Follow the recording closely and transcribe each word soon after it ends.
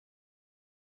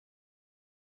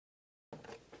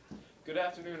Good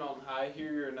afternoon, Alton High. Here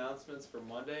are your announcements for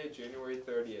Monday, January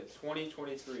 30th,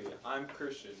 2023. I'm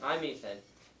Christian. I'm Ethan.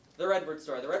 The Redbird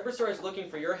Store. The Redbird Store is looking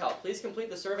for your help. Please complete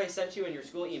the survey sent to you in your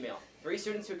school email. 3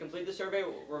 students who complete the survey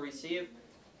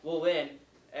will win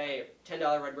a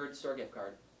 $10 Redbird Store gift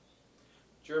card.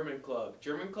 German Club.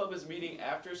 German Club is meeting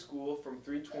after school from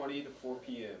 3:20 to 4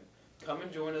 p.m. Come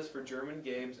and join us for German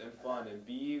games and fun in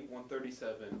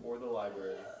B137 or the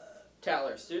library.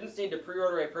 Tatler. Students need to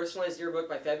pre-order a personalized yearbook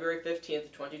by February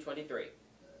 15th, 2023.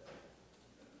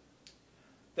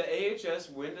 The AHS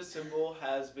Wind Ensemble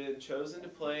has been chosen to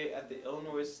play at the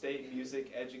Illinois State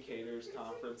Music Educators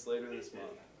Conference later this month.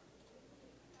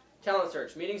 Talent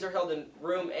Search. Meetings are held in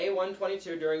room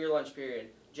A122 during your lunch period.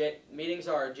 Meetings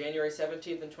are January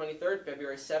 17th and 23rd,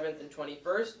 February 7th and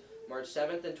 21st, March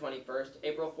 7th and 21st,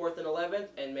 April 4th and 11th,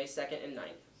 and May 2nd and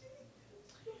 9th.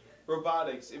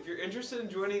 Robotics. If you're interested in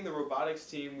joining the robotics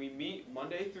team, we meet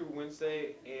Monday through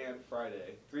Wednesday and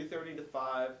Friday, 3:30 to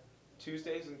 5,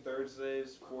 Tuesdays and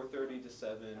Thursdays, 4:30 to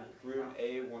 7, room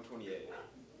A128.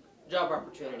 Job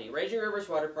opportunity. Raging Rivers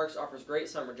Water Parks offers great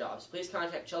summer jobs. Please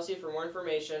contact Chelsea for more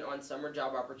information on summer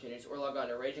job opportunities or log on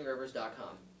to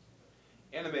ragingrivers.com.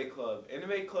 Anime Club.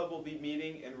 Anime Club will be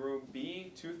meeting in room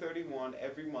B231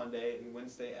 every Monday and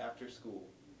Wednesday after school.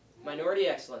 Minority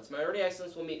Excellence. Minority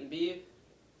Excellence will meet in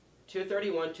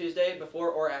B231 Tuesday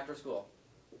before or after school.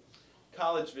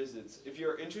 College visits. If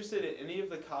you're interested in any of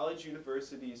the college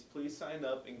universities, please sign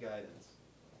up in guidance.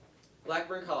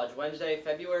 Blackburn College, Wednesday,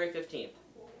 February 15th.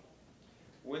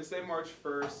 Wednesday, March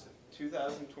 1st,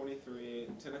 2023,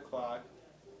 10 o'clock,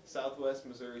 Southwest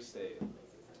Missouri State.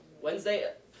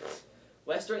 Wednesday,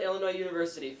 Western Illinois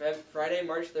University, Friday,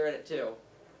 March 3rd at 2.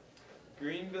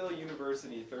 Greenville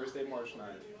University, Thursday, March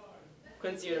 9th.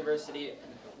 Quincy University,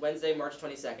 Wednesday, March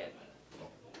 22nd.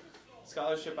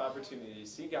 Scholarship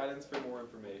opportunities. See guidance for more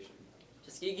information.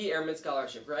 Tuskegee Airman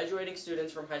Scholarship. Graduating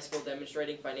students from high school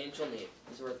demonstrating financial need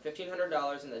is worth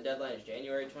 $1,500 and the deadline is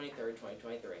January 23rd,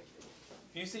 2023.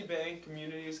 Busey Bank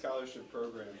Community Scholarship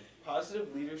Program.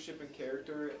 Positive leadership and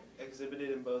character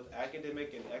exhibited in both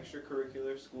academic and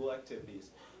extracurricular school activities.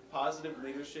 Positive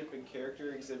leadership and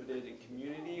character exhibited in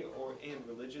community or in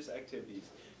religious activities.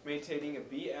 Maintaining a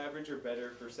B average or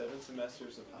better for 7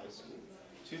 semesters of high school.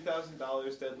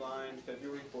 $2,000 deadline,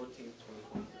 February 14th,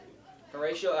 2023.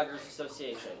 Horatio Eggers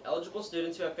Association. Eligible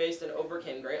students who have faced and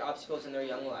overcame great obstacles in their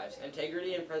young lives.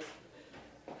 Integrity and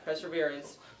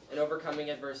perseverance in overcoming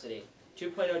adversity.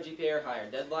 2.0 GPA or higher.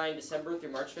 Deadline December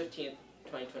through March 15th,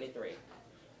 2023.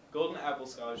 Golden Apple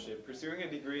Scholarship. Pursuing a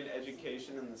degree in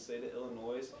education in the state of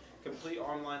Illinois. Complete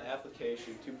online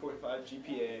application, 2.5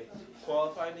 GPA.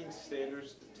 Qualifying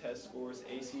standards test scores,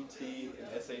 ACT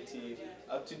and SAT,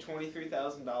 up to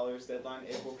 $23,000. Deadline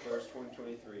April 1st,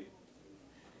 2023.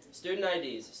 Student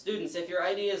IDs. Students, if your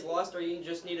ID is lost or you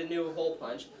just need a new hole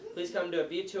punch, please come to a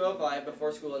B205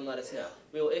 before school and let us know.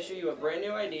 We will issue you a brand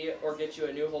new ID or get you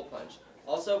a new hole punch.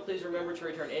 Also, please remember to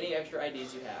return any extra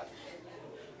IDs you have.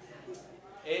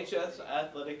 AHS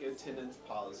Athletic Attendance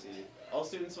Policy. All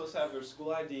students must have their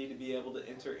school ID to be able to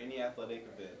enter any athletic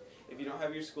event. If you don't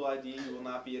have your school ID, you will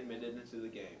not be admitted into the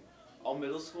game. All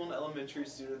middle school and elementary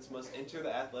students must enter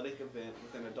the athletic event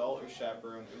with an adult or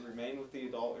chaperone and remain with the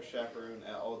adult or chaperone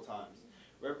at all times.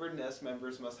 Redbird Nest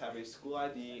members must have a school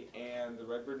ID and the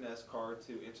Redbird Nest card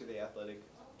to enter the athletic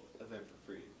event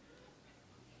for free.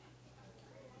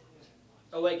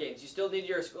 Away games. You still need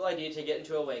your school ID to get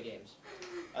into away games.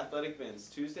 Athletic events.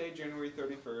 Tuesday, January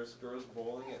 31st, girls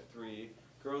bowling at 3,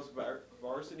 girls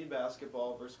varsity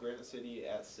basketball versus Granite City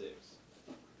at 6.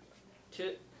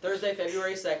 Thursday,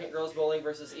 February 2nd, girls bowling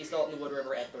versus East Alton Wood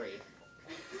River at 3.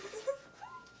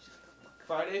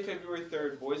 Friday, February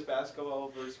 3rd, boys basketball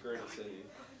versus Granite City.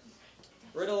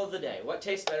 Riddle of the day. What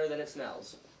tastes better than it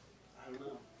smells? I don't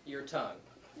know. Your tongue.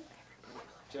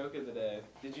 Joke of the day.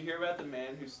 Did you hear about the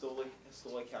man who stole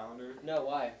a calendar? No,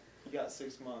 why? He got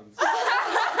 6 months.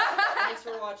 Thanks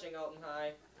for watching, Alton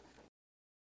High.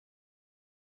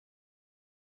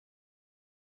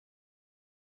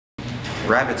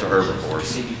 Rabbits are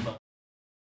herbivores.